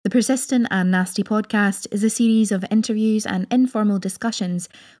Persistent and Nasty podcast is a series of interviews and informal discussions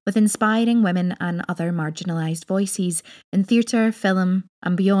with inspiring women and other marginalised voices in theatre, film,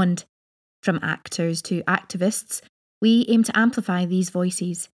 and beyond. From actors to activists, we aim to amplify these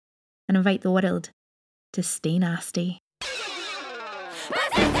voices and invite the world to stay nasty.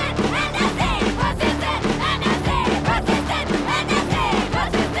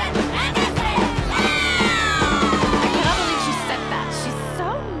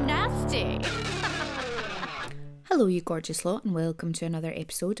 Hello, you gorgeous lot, and welcome to another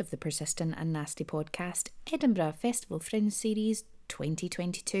episode of the Persistent and Nasty podcast, Edinburgh Festival Fringe Series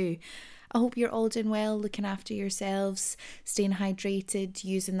 2022. I hope you're all doing well, looking after yourselves, staying hydrated,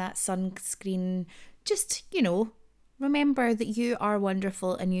 using that sunscreen. Just, remember that you are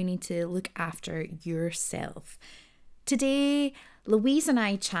wonderful and you need to look after yourself. Today, Louise and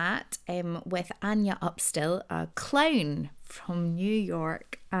I chat with Anya Upstill, a clown from New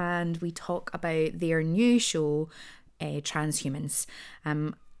York, and we talk about their new show, Transhumans.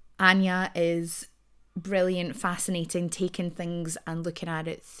 Anya is brilliant, fascinating, taking things and looking at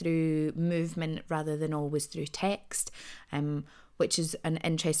it through movement rather than always through text, which is an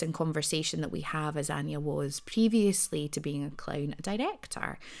interesting conversation that we have, as Anya was previously to being a clown, a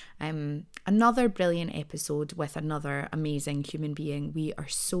director. Another brilliant episode with another amazing human being. We are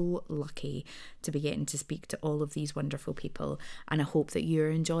so lucky to be getting to speak to all of these wonderful people, and I hope that you're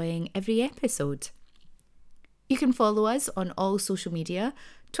enjoying every episode. You can follow us on all social media: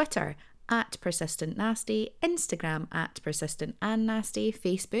 Twitter at Persistent Nasty, Instagram at Persistent and Nasty,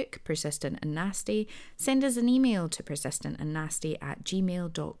 Facebook Persistent and Nasty. Send us an email to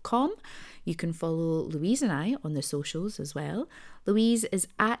persistentandnasty@gmail.com. You can follow Louise and I on the socials as well. Louise is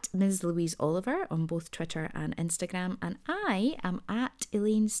at Ms. Louise Oliver on both Twitter and Instagram, and I am at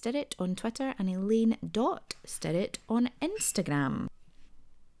Elaine Stirrett on Twitter and Elaine.Stirrett on Instagram.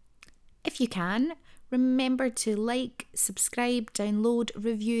 If you can, remember to like, subscribe, download,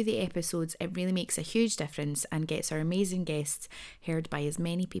 review the episodes. It really makes a huge difference and gets our amazing guests heard by as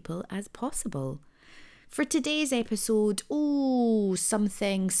many people as possible. For today's episode,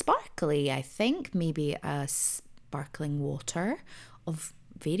 something sparkly, I think. Maybe a sparkling water of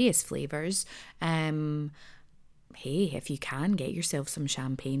various flavours. Hey, if you can, get yourself some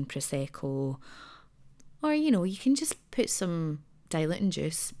champagne, Prosecco. Or, you can just put some diluting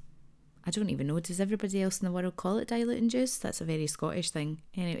juice. I don't even know, does everybody else in the world call it diluting juice? That's a very Scottish thing.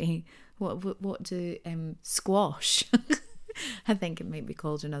 Anyway, what do squash? I think it might be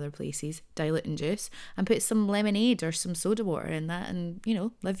called in other places, diluting juice, and put some lemonade or some soda water in that and,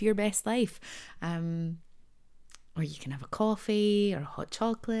 live your best life. Or you can have a coffee or a hot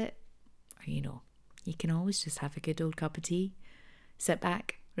chocolate, or, you can always just have a good old cup of tea, sit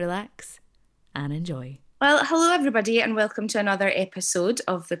back, relax, and enjoy. Well, hello everybody, and welcome to another episode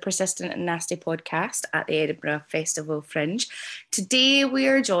of the Persistent and Nasty podcast at the Edinburgh Festival Fringe. Today we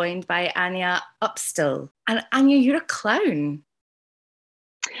are joined by Anya Upstill. And Anya, you're a clown.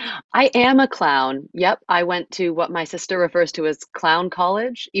 I am a clown. Yep. I went to what my sister refers to as clown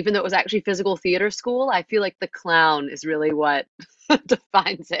college, even though it was actually physical theater school. I feel like the clown is really what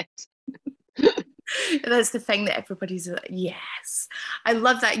defines it. That's the thing that everybody's like, yes. I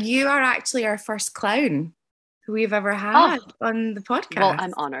love that. You are actually our first clown who we've ever had on the podcast. Well,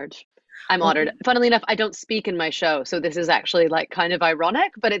 I'm honored. Honored. Funnily enough, I don't speak in my show, so this is actually kind of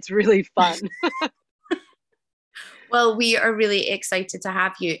ironic, but it's really fun. Well, we are really excited to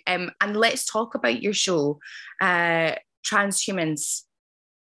have you. And let's talk about your show, Transhumans.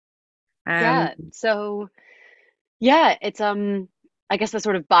 It's I guess the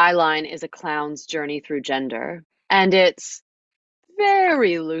sort of byline is a clown's journey through gender, and it's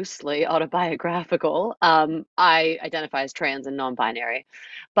very loosely autobiographical. I identify as trans and non-binary,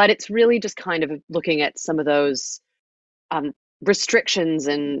 but it's really just kind of looking at some of those restrictions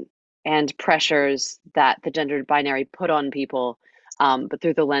and pressures that the gendered binary put on people, but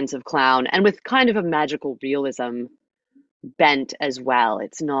through the lens of clown and with kind of a magical realism bent as well.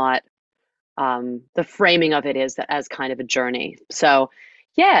 It's not the framing of it is that as kind of a journey. So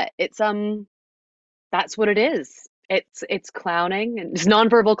yeah, it's that's what it is. It's clowning, and it's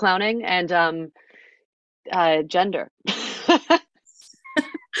nonverbal clowning, and gender.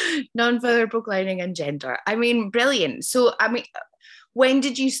 Nonverbal clowning and gender. I mean, brilliant. So when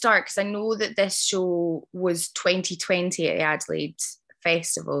did you start? Because I know that this show was 2020 at the Adelaide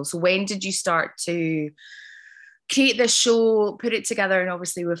Festival. So when did you start to create this show, put it together? And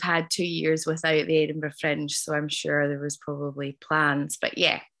obviously we've had 2 years without the Edinburgh Fringe, so I'm sure there was probably plans, but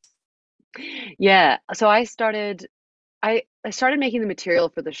yeah. So I started making the material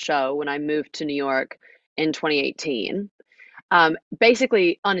for the show when I moved to New York in 2018.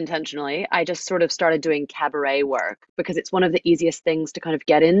 Basically, unintentionally, I just sort of started doing cabaret work because it's one of the easiest things to kind of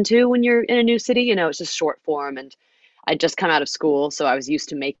get into when you're in a new city. You know, it's just short form, and I'd just come out of school, so I was used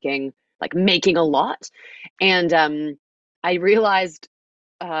to making a lot. And I realized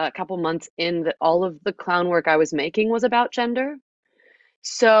a couple months in that all of the clown work I was making was about gender.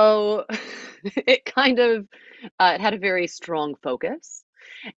 So it kind of it had a very strong focus.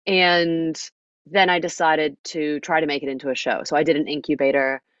 And then I decided to try to make it into a show. So I did an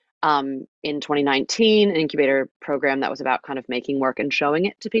incubator in 2019, an incubator program that was about kind of making work and showing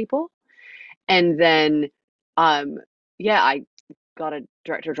it to people. And then, um, yeah, I got a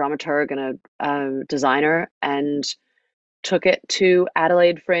director, dramaturg, and a designer, and took it to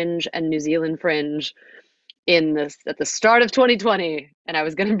Adelaide Fringe and New Zealand Fringe in this at the start of 2020, and I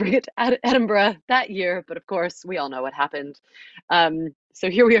was going to bring it to Edinburgh that year, but of course we all know what happened. So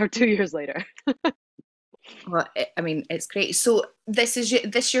here we are 2 years later. Well, I mean, it's great. So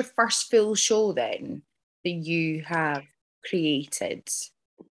this your first full show then that you have created?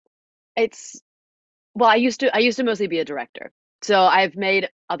 It's well, I used to mostly be a director, so I've made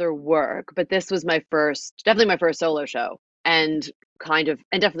other work, but this was definitely my first solo show, and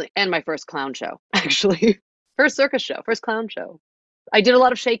definitely and my first clown show actually, first circus show, first clown show. I did a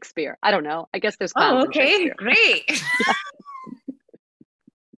lot of Shakespeare. I don't know. I guess there's Oh, clowns in okay, Shakespeare. great.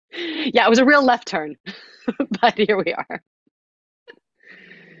 Yeah, it was a real left turn, but here we are.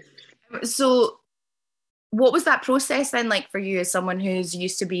 So, what was that process then like for you as someone who's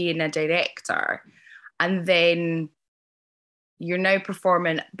used to being a director, and then you're now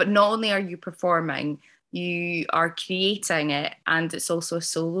performing, but not only are you performing, you are creating it, and it's also a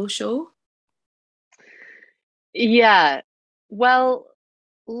solo show? Yeah. Well,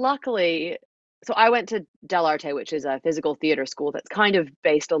 luckily, so I went to Del Arte, which is a physical theater school that's kind of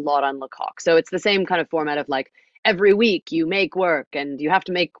based a lot on Lecoq. So it's the same kind of format of like every week you make work and you have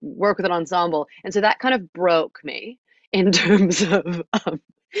to make work with an ensemble. And so that kind of broke me in terms of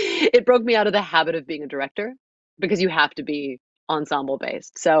it broke me out of the habit of being a director because you have to be ensemble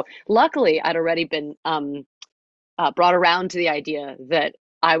based. So luckily, I'd already been brought around to the idea that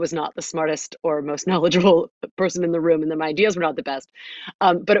I was not the smartest or most knowledgeable person in the room and that my ideas were not the best.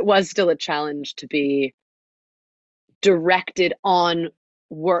 But it was still a challenge to be directed on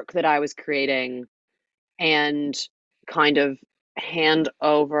work that I was creating and kind of hand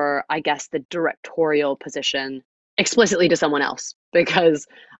over, I guess, the directorial position explicitly to someone else because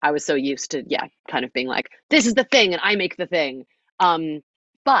I was so used to, yeah, kind of being like, this is the thing and I make the thing. Um,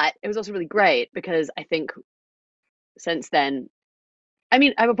 but it was also really great because I think since then, I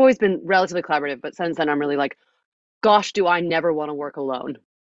mean, I've always been relatively collaborative, but since then I'm really like, gosh, do I never want to work alone?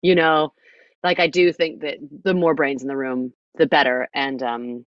 You know, like I do think that the more brains in the room, the better.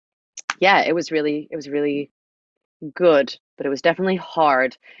 And yeah, it was really good, but it was definitely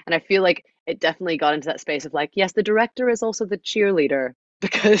hard. And I feel like it definitely got into that space of like, yes, the director is also the cheerleader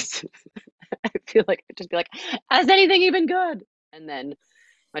because I feel like I'd just be like, has anything even good? And then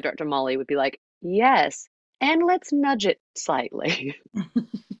my director Molly would be like, yes, and let's nudge it slightly.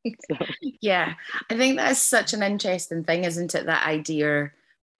 So, Yeah, I think that's such an interesting thing, isn't it? That idea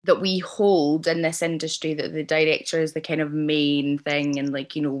that we hold in this industry that the director is the kind of main thing, and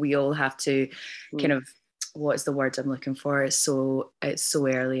like, we all have to kind mm, of, what's the word I'm looking for? It's so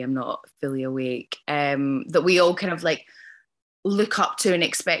early, I'm not fully awake. That we all kind of like look up to and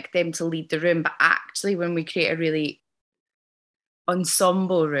expect them to lead the room, but actually, when we create a really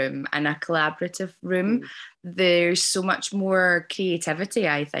ensemble room and a collaborative room, mm, there's so much more creativity,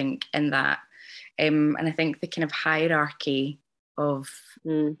 I think, in that. And I think the kind of hierarchy of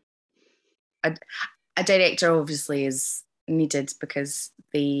mm, a, a director obviously is needed because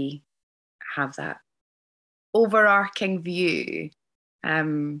they have that overarching view.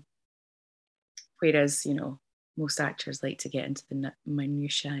 Um, Whereas, most actors like to get into the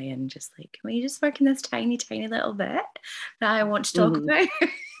minutiae and just like, can we just work in this tiny, tiny little bit that I want to talk mhm. about?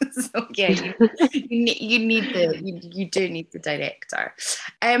 So yeah, you do need the director.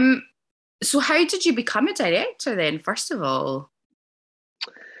 So how did you become a director then, first of all?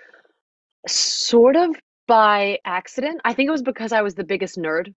 Sort of by accident. I think it was because I was the biggest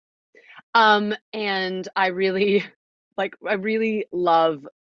nerd. And I really I really love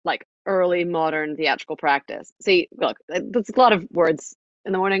like early modern theatrical practice. See, look, that's a lot of words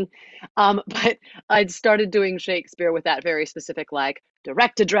in the morning. But I'd started doing Shakespeare with that very specific like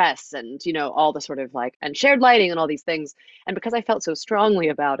direct address and all the sort of like and shared lighting and all these things. And because I felt so strongly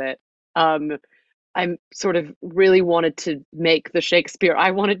about it, um, I sort of really wanted to make the Shakespeare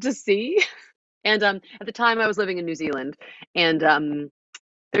I wanted to see. And at the time I was living in New Zealand, and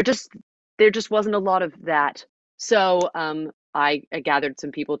there just there just wasn't a lot of that. So I gathered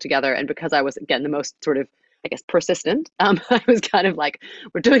some people together, and because I was again the most sort of, I guess, persistent, I was kind of like,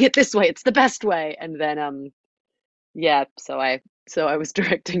 we're doing it this way, it's the best way. And then yeah, so I was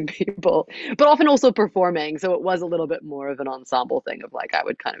directing people, but often also performing. So it was a little bit more of an ensemble thing of like I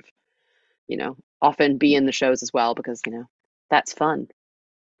would kind of, often be in the shows as well because, that's fun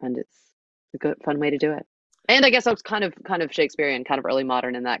and it's a good fun way to do it. And I guess I was kind of Shakespearean, kind of early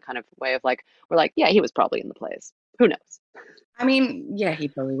modern in that kind of way of like we're like, yeah, he was probably in the plays. Who knows? I mean, yeah, he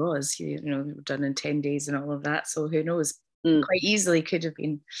probably was. Done in 10 days and all of that. So who knows? Mm. Quite easily could have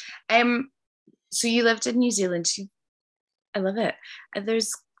been. So you lived in New Zealand. I love it. And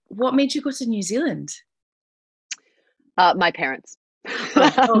what made you go to New Zealand? My parents.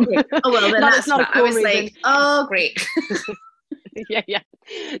 Oh, okay. Oh well, then that's not a cool I was reason. Like, oh great. Yeah.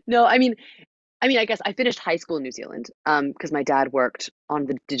 No, I guess I finished high school in New Zealand because my dad worked on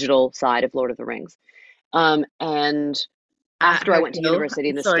the digital side of Lord of the Rings. And after I went to university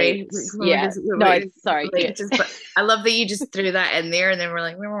in the States. Yeah. Sorry. Like, I love that you just threw that in there and then we're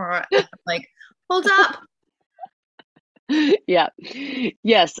like, hold up. Yeah.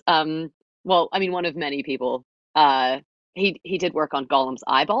 Yes. Well, one of many people. He did work on Gollum's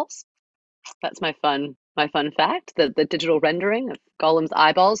eyeballs. That's my fun fact. The digital rendering of Gollum's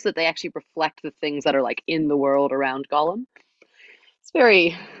eyeballs, that they actually reflect the things that are like in the world around Gollum. It's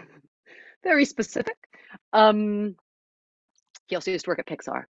very, very specific. He also used to work at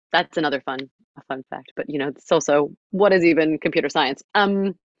Pixar. That's another fun fact. But it's also, what is even computer science?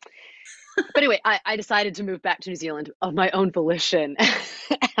 But anyway, I decided to move back to New Zealand of my own volition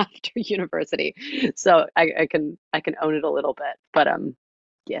after university. So I can own it a little bit. But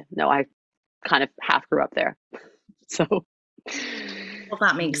yeah, no, I kind of half grew up there. So well,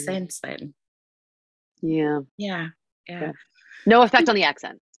 that makes sense then. Yeah. No effect on the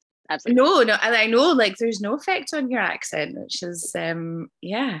accent. Absolutely. No, I know, like there's no effect on your accent, which is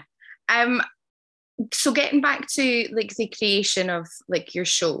yeah. So getting back to like the creation of like your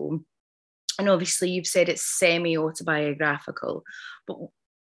show, and obviously you've said it's semi-autobiographical, but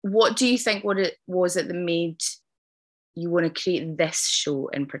what do you think what it was that made you want to create this show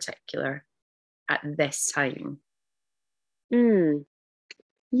in particular at this time?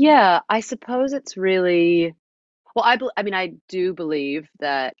 Yeah, I suppose it's really, well, I do believe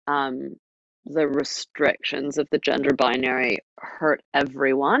that the restrictions of the gender binary hurt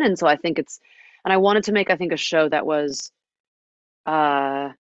everyone, and so I think and I wanted to make, I think, a show that was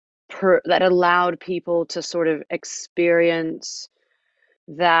that allowed people to sort of experience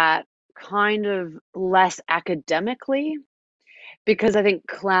that kind of less academically, because I think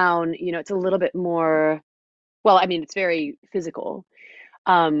clown, it's a little bit more, well, it's very physical,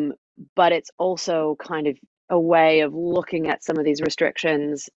 but it's also kind of a way of looking at some of these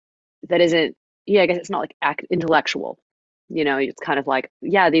restrictions that isn't, I guess it's not like intellectual, it's kind of like,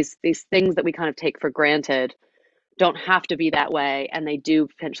 yeah, these things that we kind of take for granted don't have to be that way, and they do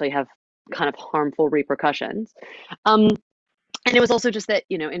potentially have kind of harmful repercussions. And it was also just that,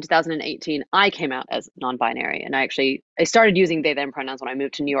 in 2018, I came out as non-binary, and I started using they, them pronouns when I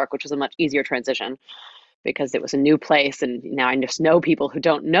moved to New York, which was a much easier transition because it was a new place, and now I just know people who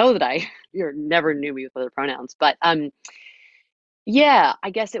don't know that I never knew me with other pronouns. But yeah,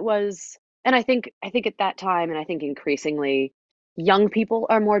 I guess it was, and I think at that time, and I think increasingly, young people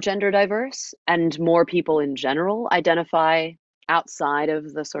are more gender diverse, and more people in general identify outside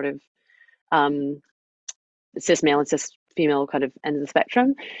of the sort of cis male and cis female kind of end of the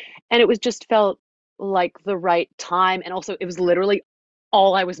spectrum. And it was just felt like the right time. And also it was literally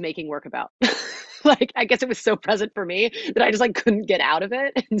all I was making work about. Like, I guess it was so present for me that I just like couldn't get out of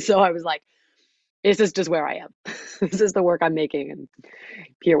it. And so I was like, this is just where I am. This is the work I'm making. And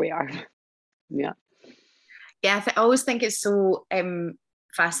here we are. Yeah. Yeah, I always think it's so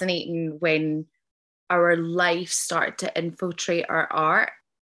fascinating when our life start to infiltrate our art.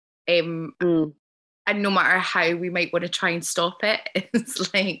 And no matter how we might want to try and stop it,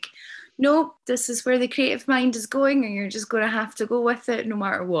 it's like, no, this is where the creative mind is going, and you're just going to have to go with it no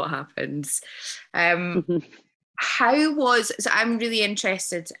matter what happens. So I'm really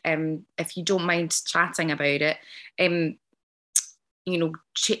interested, if you don't mind chatting about it,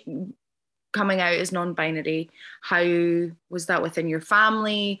 coming out as non-binary, how was that within your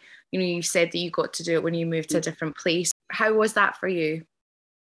family? You said that you got to do it when you moved to a different place. How was that for you?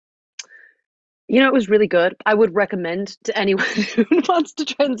 It was really good. I would recommend to anyone who wants to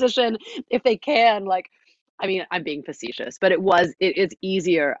transition, if they can, like, I'm being facetious, but it is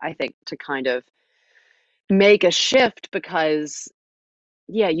easier, I think, to kind of make a shift because,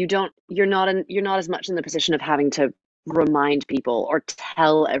 yeah, you're not as much in the position of having to remind people or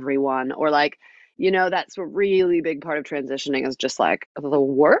tell everyone or like, That's a really big part of transitioning, is just like the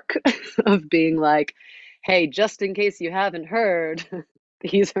work of being like, hey, just in case you haven't heard,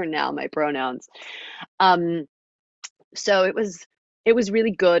 these are now my pronouns. Um, so it was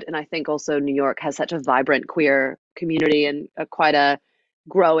really good, and I think also New York has such a vibrant queer community, and quite a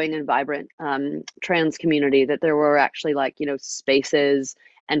growing and vibrant trans community, that there were actually like spaces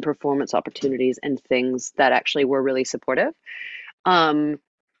and performance opportunities and things that actually were really supportive.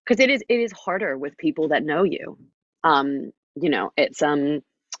 Because it is harder with people that know you. It's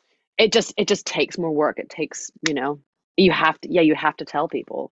it just takes more work. It takes, you have to tell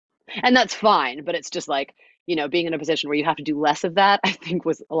people. And that's fine, but it's just like, being in a position where you have to do less of that, I think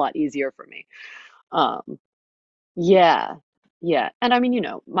was a lot easier for me. Um, yeah. Yeah. And I mean,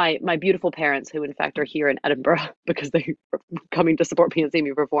 my beautiful parents, who in fact are here in Edinburgh because they are coming to support me and see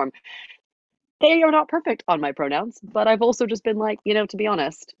me perform, they are not perfect on my pronouns, but I've also just been like, to be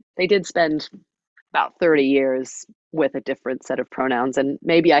honest, they did spend about 30 years with a different set of pronouns, and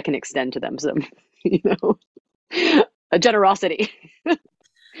maybe I can extend to them some, you know, a generosity I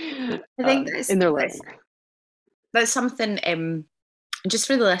think that's in their that's, learning. that's something. Just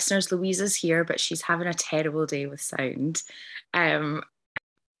for the listeners, Louisa's here, but she's having a terrible day with sound. Um,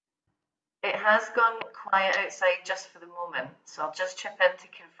 It has gone quiet outside just for the moment, so I'll just chip in to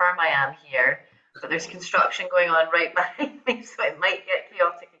confirm I am here. But there's construction going on right behind me, so it might get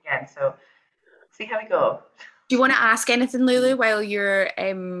chaotic again. So see how we go. do you want to ask anything, Lulu, while you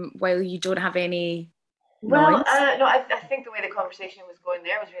don't have any Well, noise? no, I think the way the conversation was going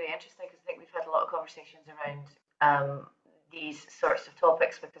there was really interesting, because I think we've had a lot of conversations around these sorts of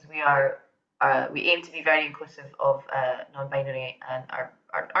topics, because we aim to be very inclusive of non-binary and our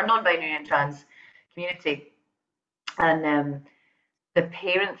non-binary and trans community, and the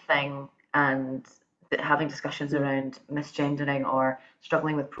parent thing, and having discussions around misgendering or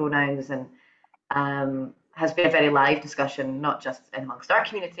struggling with pronouns, and has been a very live discussion, not just amongst our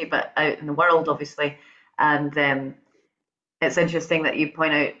community, but out in the world, obviously. And it's interesting that you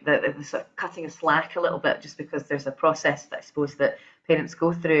point out that it was sort of cutting a slack a little bit, just because there's a process that I suppose that parents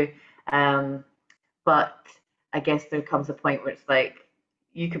go through. But I guess there comes a point where it's like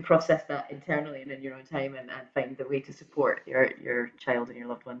you can process that internally and in your own time, and find the way to support your child and your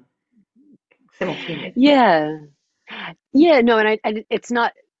loved one simultaneously. Yeah. Yeah, no, and it's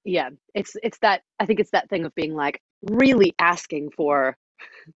not, yeah, it's that, I think it's that thing of being like really asking for,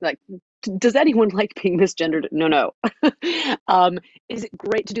 like, does anyone like being misgendered? No, no. Is it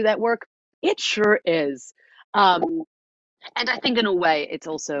great to do that work? It sure is. Um, and I think in a way it's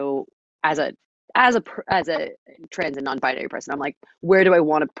also, as a trans and non-binary person, I'm like, where do I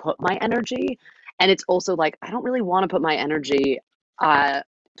want to put my energy? And it's also like, I don't really want to put my energy uh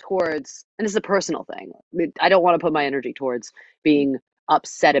towards, and this is a personal thing, I don't want to put my energy towards being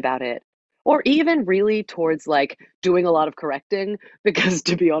upset about it, or even really towards like doing a lot of correcting, because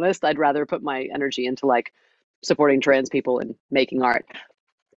to be honest, I'd rather put my energy into like supporting trans people and making art.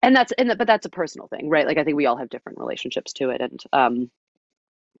 But that's a personal thing, right? Like, I think we all have different relationships to it. And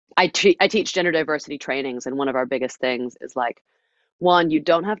I teach gender diversity trainings, and one of our biggest things is like, one, you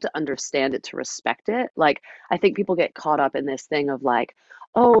don't have to understand it to respect it. Like, I think people get caught up in this thing of like,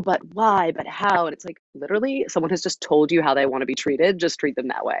 oh, but why, but how? And it's like, literally, someone has just told you how they want to be treated, just treat them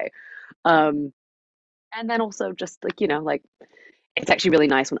that way. Um, and then also just like, like, it's actually really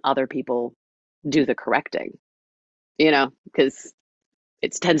nice when other people do the correcting, because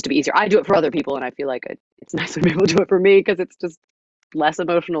it tends to be easier. I do it for other people, and I feel like it's nice when people do it for me, because it's just less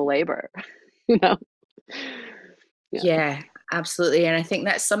emotional labor, you know? Yeah. Yeah, absolutely. And I think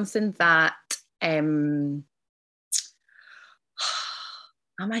that's something that am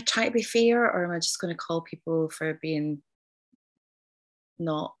I trying to be fair, or am I just going to call people for being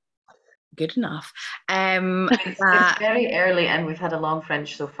not good enough? It's very early, and we've had a long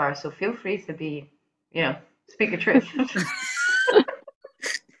fringe so far, so feel free to be, speak your truth.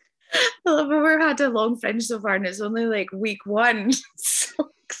 I love it. We've had a long fringe so far, and it's only like week one.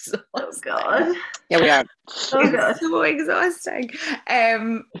 So exhausting. Oh God. Yeah, we are. Oh God. It's so exhausting.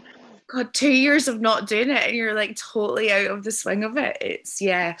 God, 2 years of not doing it, and you're like totally out of the swing of it. It's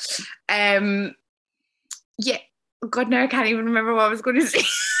yeah. Yeah. God, now I can't even remember what I was going to say.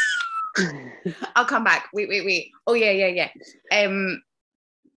 I'll come back. Wait. Oh yeah. I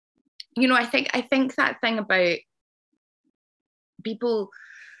think that thing about people,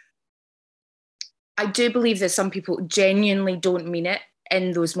 I do believe that some people genuinely don't mean it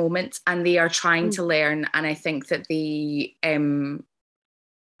in those moments, and they are trying to learn. And I think that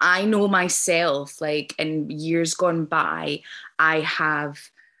I know myself, like in years gone by, I have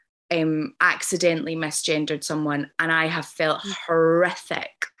accidentally misgendered someone, and I have felt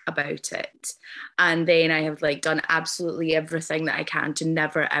horrific about it. And then I have like done absolutely everything that I can to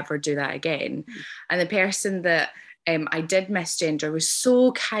never ever do that again. And the person that I did misgender was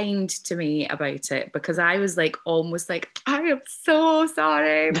so kind to me about it, because I was like almost like, I am so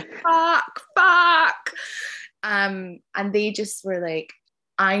sorry, fuck. And they just were like,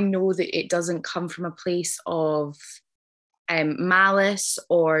 I know that it doesn't come from a place of malice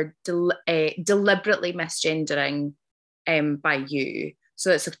or deliberately misgendering by you.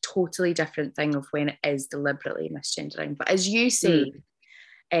 So it's a totally different thing of when it is deliberately misgendering. But as you say,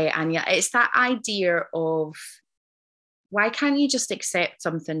 Anya, it's that idea of, why can't you just accept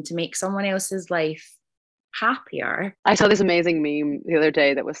something to make someone else's life happier? I saw this amazing meme the other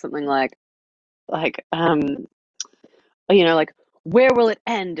day that was something like, like, where will it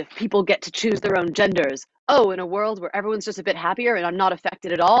end if people get to choose their own genders? Oh, in a world where everyone's just a bit happier and I'm not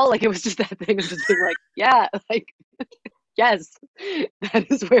affected at all. Like, it was just that thing of just being like, yeah, like, yes, that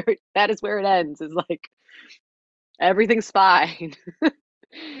is where it ends. Is like, everything's fine.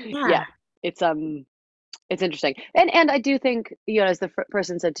 Yeah, it's interesting, and I do think, as the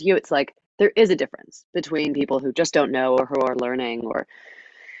person said to you, it's like there is a difference between people who just don't know or who are learning, or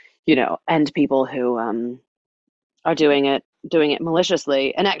and people who are doing it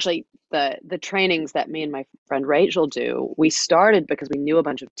maliciously. And actually, the trainings that me and my friend Rachel do, we started because we knew a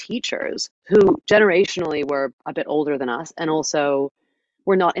bunch of teachers who generationally were a bit older than us, and also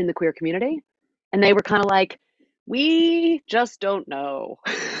were not in the queer community, and they were kind of like, we just don't know.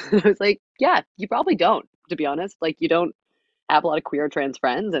 I was like, yeah, you probably don't, to be honest. Like, you don't have a lot of queer trans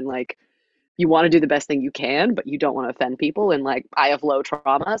friends, and like, you want to do the best thing you can, but you don't want to offend people, and like, I have low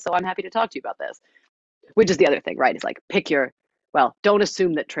trauma, so I'm happy to talk to you about this. Which is the other thing, right? It's like, don't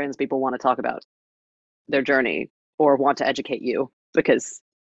assume that trans people want to talk about their journey or want to educate you, because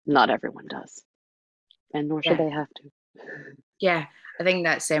not everyone does, and nor should they have to. Yeah, I think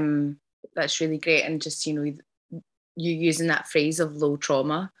that's really great. And just, you using that phrase of low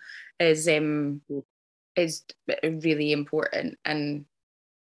trauma is really important. And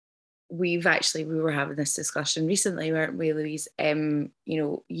we were having this discussion recently, weren't we, Louise?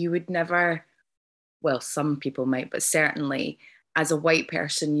 You would never, well, some people might, but certainly as a white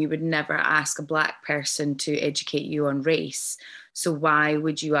person, you would never ask a Black person to educate you on race. So why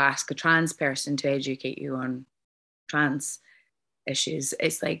would you ask a trans person to educate you on trans issues?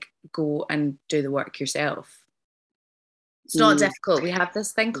 It's like, go and do the work yourself. It's not difficult. We have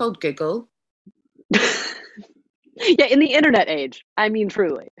this thing called Google. Yeah, in the internet age. I mean,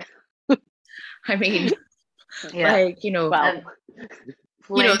 truly. I mean, yeah.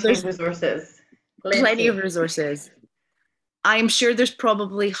 there's resources. Plenty of resources. I'm sure there's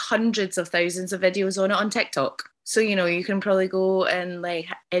probably hundreds of thousands of videos on it on TikTok. So, you can probably go and like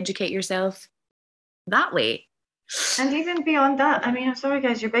educate yourself that way. And even beyond that, I mean, I'm sorry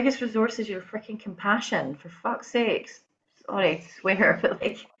guys, your biggest resource is your freaking compassion, for fuck's sakes. Sorry to swear, but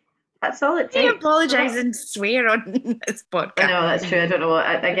like, that's all it takes. I apologise and swear on this podcast. I know, that's true. I don't know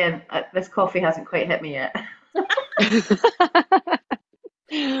what, this coffee hasn't quite hit me yet.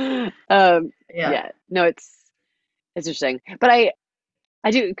 Yeah, no, it's interesting, but I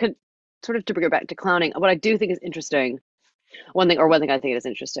could sort of, to bring it back to clowning, what I do think is interesting, one thing I think is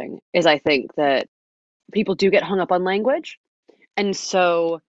interesting is, I think that people do get hung up on language, and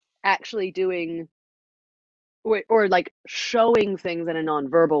so actually doing or like showing things in a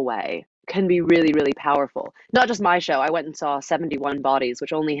nonverbal way can be really, really powerful. Not just my show. I went and saw 71 Bodies,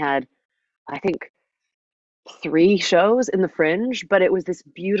 which only had, I think, 3 shows in the Fringe, but it was this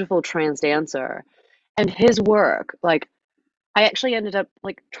beautiful trans dancer, and his work, like, I actually ended up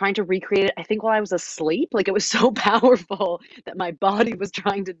like trying to recreate it, I think, while I was asleep. Like, it was so powerful that my body was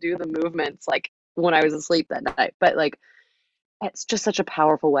trying to do the movements like when I was asleep that night. But like, it's just such a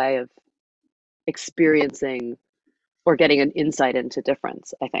powerful way of experiencing or getting an insight into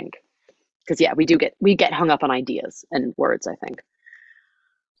difference, I think. Because yeah, we get hung up on ideas and words, I think,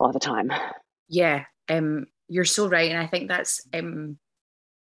 all the time. Yeah, you're so right. And I think that's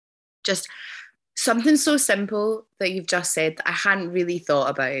just something so simple that you've just said that I hadn't really thought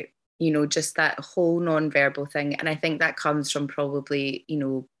about, just that whole non-verbal thing. And I think that comes from probably,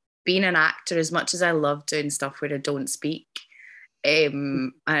 being an actor. As much as I love doing stuff where I don't speak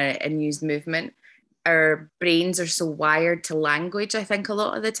and use movement, our brains are so wired to language, I think, a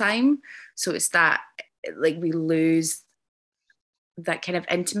lot of the time. So it's that, like, we lose that kind of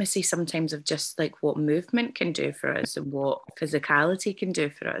intimacy sometimes of just like what movement can do for us and what physicality can do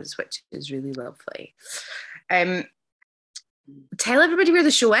for us, which is really lovely. Tell everybody where the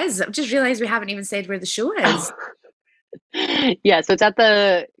show is. I've just realized we haven't even said where the show is. Yeah, so it's at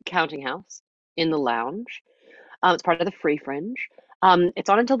the Counting House in the lounge. It's part of the Free Fringe. It's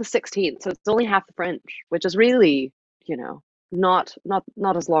on until the 16th, so it's only half the Fringe, which is really, not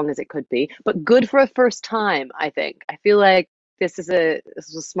as long as it could be, but good for a first time, I think. I feel like this is a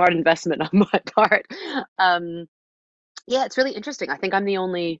smart investment on my part. Um, yeah, it's really interesting. I think I'm the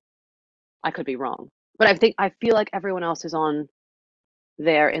only, I could be wrong, but I feel like everyone else who's on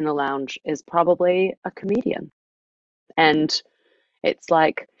there in the lounge is probably a comedian. And I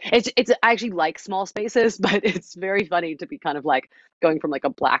actually like small spaces, but it's very funny to be kind of like going from like a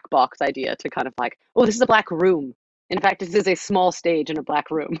black box idea to kind of like, oh, this is a black room. In fact, this is a small stage in a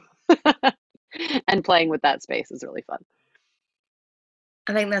black room. And playing with that space is really fun.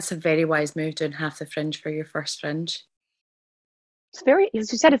 I think that's a very wise move, doing half the Fringe for your first Fringe. It's very,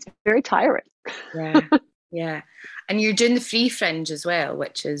 as you said, it's very tiring. Yeah, yeah. And you're doing the free Fringe as well,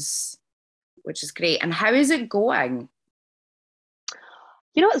 which is great. And how is it going?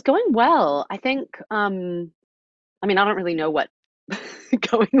 It's going well. I think, I mean, I don't really know what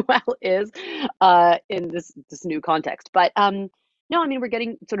going well is in this new context, but no, I mean, we're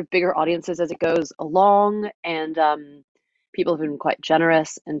getting sort of bigger audiences as it goes along, and people have been quite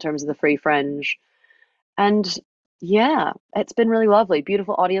generous in terms of the free Fringe. And yeah, it's been really lovely.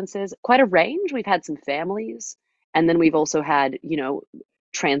 Beautiful audiences, quite a range. We've had some families, and then we've also had,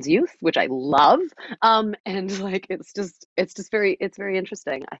 trans youth, which I love. And like it's very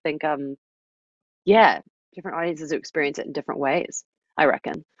interesting. I think yeah, different audiences who experience it in different ways, I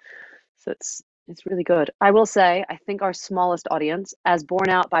reckon. So it's really good. I will say, I think our smallest audience, as borne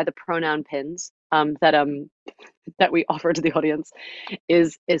out by the pronoun pins that we offer to the audience,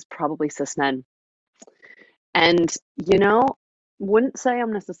 is probably cis men. And wouldn't say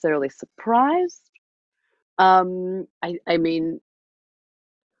I'm necessarily surprised. I mean,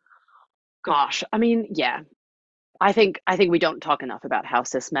 gosh, I mean, yeah. I think we don't talk enough about how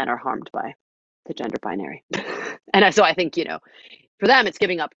cis men are harmed by the gender binary. So I think, for them it's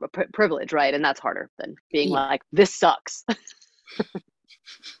giving up a privilege, right? And that's harder than being Yeah. like, this sucks.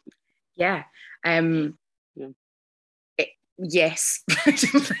 Yeah. Yeah. Yes. I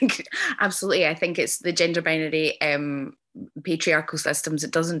don't think, absolutely. I think it's the gender binary patriarchal systems.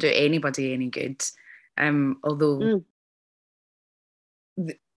 It doesn't do anybody any good. Although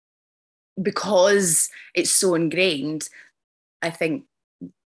because it's so ingrained, I think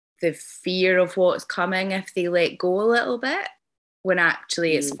the fear of what's coming if they let go a little bit, when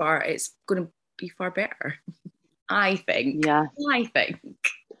actually it's going to be far better. I think. Yeah. I think.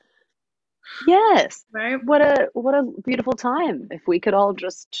 Yes. Right. What a beautiful time if we could all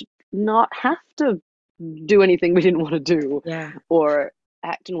just not have to do anything we didn't want to do. Yeah. Or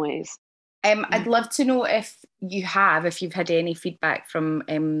act in ways. I'd love to know if you've had any feedback from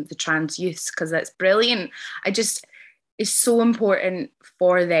the trans youths, because that's brilliant. It's so important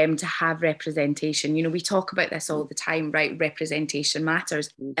for them to have representation. We talk about this all the time, right? Representation matters.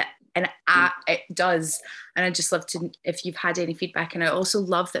 And it does. And I'd just love to, if you've had any feedback. And I also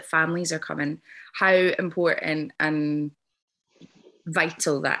love that families are coming, how important and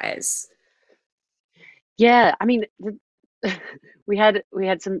vital that is. Yeah, I mean, we had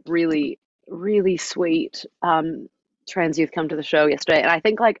some really, really sweet trans youth come to the show yesterday, and I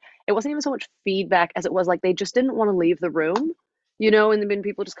think like it wasn't even so much feedback as it was like they just didn't want to leave the room, and then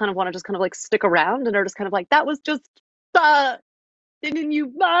people just kind of want to just kind of like stick around and are just kind of like, that was just didn't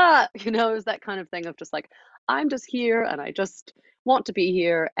you it was that kind of thing of just like, I'm just here and I just want to be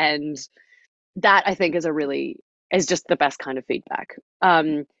here, and that I think is just the best kind of feedback.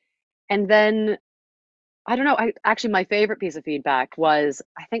 And then I don't know. My favorite piece of feedback was,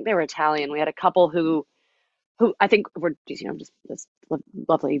 I think they were Italian. We had a couple who I think were, just this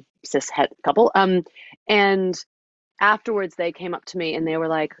lovely cis het couple. And afterwards they came up to me and they were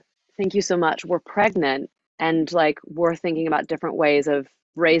like, "Thank you so much. We're pregnant and like we're thinking about different ways of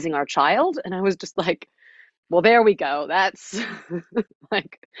raising our child." And I was just like, well, there we go. That's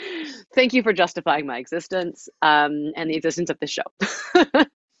like, thank you for justifying my existence and the existence of this show.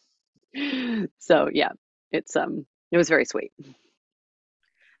 So yeah, it was very sweet.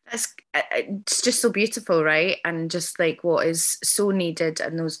 It's just so beautiful, right? And just like what is so needed,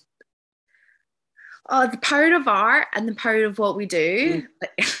 and those, the power of art and the power of what we do.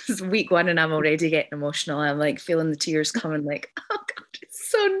 It's week 1 and I'm already getting emotional. I'm like feeling the tears coming, like, oh God, it's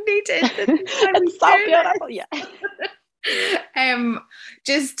so needed. It's so beautiful. Yeah.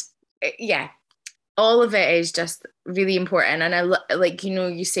 Just, yeah, all of it is just really important. And I like,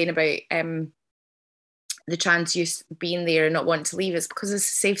 you saying about the trans youth being there and not wanting to leave, is because it's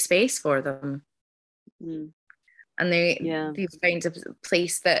a safe space for them. And they find a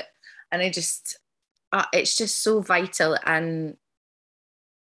place that, and it's just so vital. And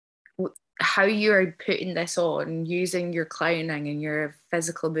how you are putting this on, using your clowning and your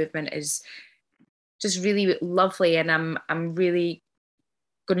physical movement is just really lovely. And I'm really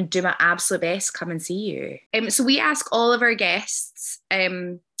going to do my absolute best to come and see you. So we ask all of our guests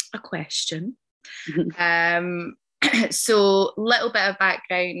a question. So little bit of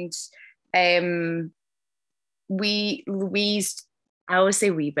background. Louise, I always say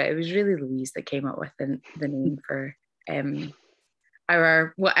we, but it was really Louise that came up with the name for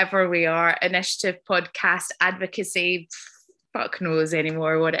our whatever we are initiative, podcast, advocacy, fuck knows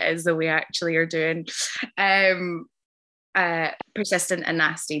anymore what it is that we actually are doing. Persistent and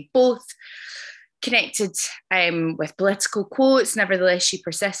Nasty, both connected with political quotes. Nevertheless, she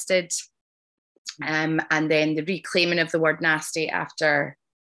persisted. And then the reclaiming of the word nasty after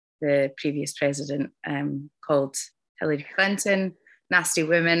the previous president called Hillary Clinton nasty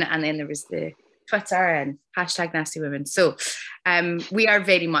women, and then there was the Twitter and hashtag nasty women. So we are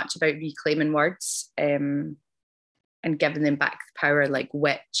very much about reclaiming words and giving them back the power, like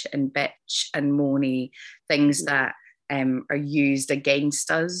witch and bitch and moany, things that are used against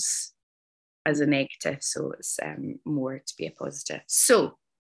us as a negative. So it's more to be a positive. So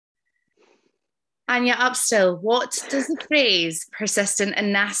Anya Upstill, what does the phrase persistent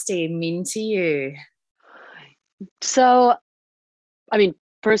and nasty mean to you? So, I mean,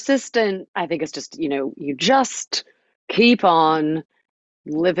 persistent, I think it's just, you just keep on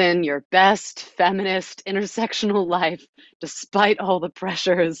living your best feminist intersectional life despite all the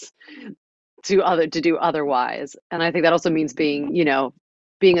pressures to do otherwise. And I think that also means being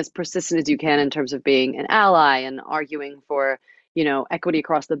as persistent as you can in terms of being an ally and arguing for, equity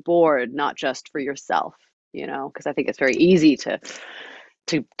across the board, not just for yourself, because I think it's very easy to,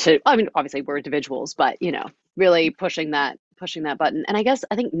 I mean, obviously we're individuals, but, really pushing that button. And I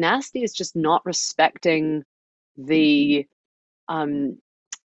think nasty is just not respecting the,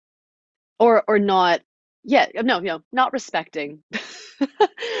 not respecting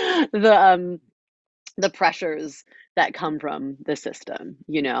the pressures that come from the system,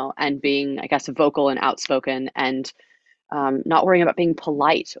 and being, I guess, vocal and outspoken, and not worrying about being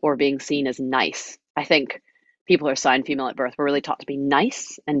polite or being seen as nice. I think people who are assigned female at birth were really taught to be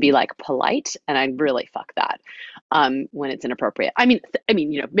nice and be like polite, and I really fuck that when it's inappropriate. I mean,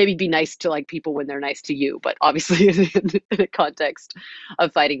 maybe be nice to like people when they're nice to you, but obviously in a context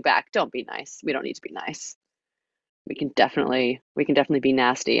of fighting back, don't be nice. We don't need to be nice. We can definitely be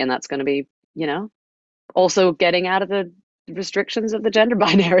nasty, and that's going to be, also getting out of the restrictions of the gender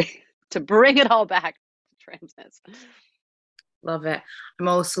binary to bring it all back to transness. Love it. I'm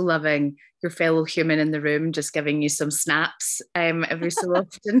also loving your fellow human in the room, just giving you some snaps every so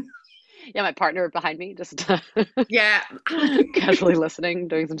often. Yeah, my partner behind me just yeah, casually listening,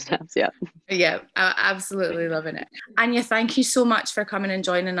 doing some snaps. Yeah, absolutely loving it. Anya, thank you so much for coming and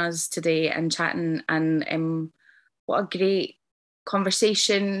joining us today and chatting. And what a great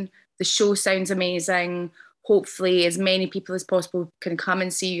conversation. The show sounds amazing. Hopefully as many people as possible can come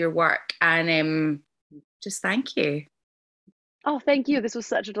and see your work, and just thank you. Oh, thank you. This was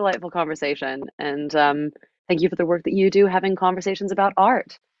such a delightful conversation. And thank you for the work that you do, having conversations about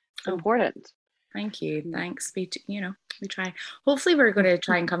art. It's important. Thank you. Thanks. We try. Hopefully we're going to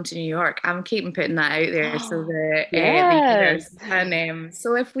try and come to New York. I'm keeping putting that out there so that yes. And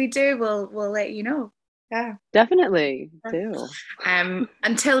so if we do, we'll let you know. Yeah. Definitely do.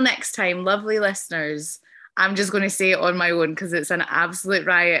 Until next time, lovely listeners. I'm just going to say it on my own because it's an absolute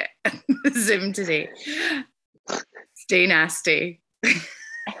riot on Zoom today. Stay nasty.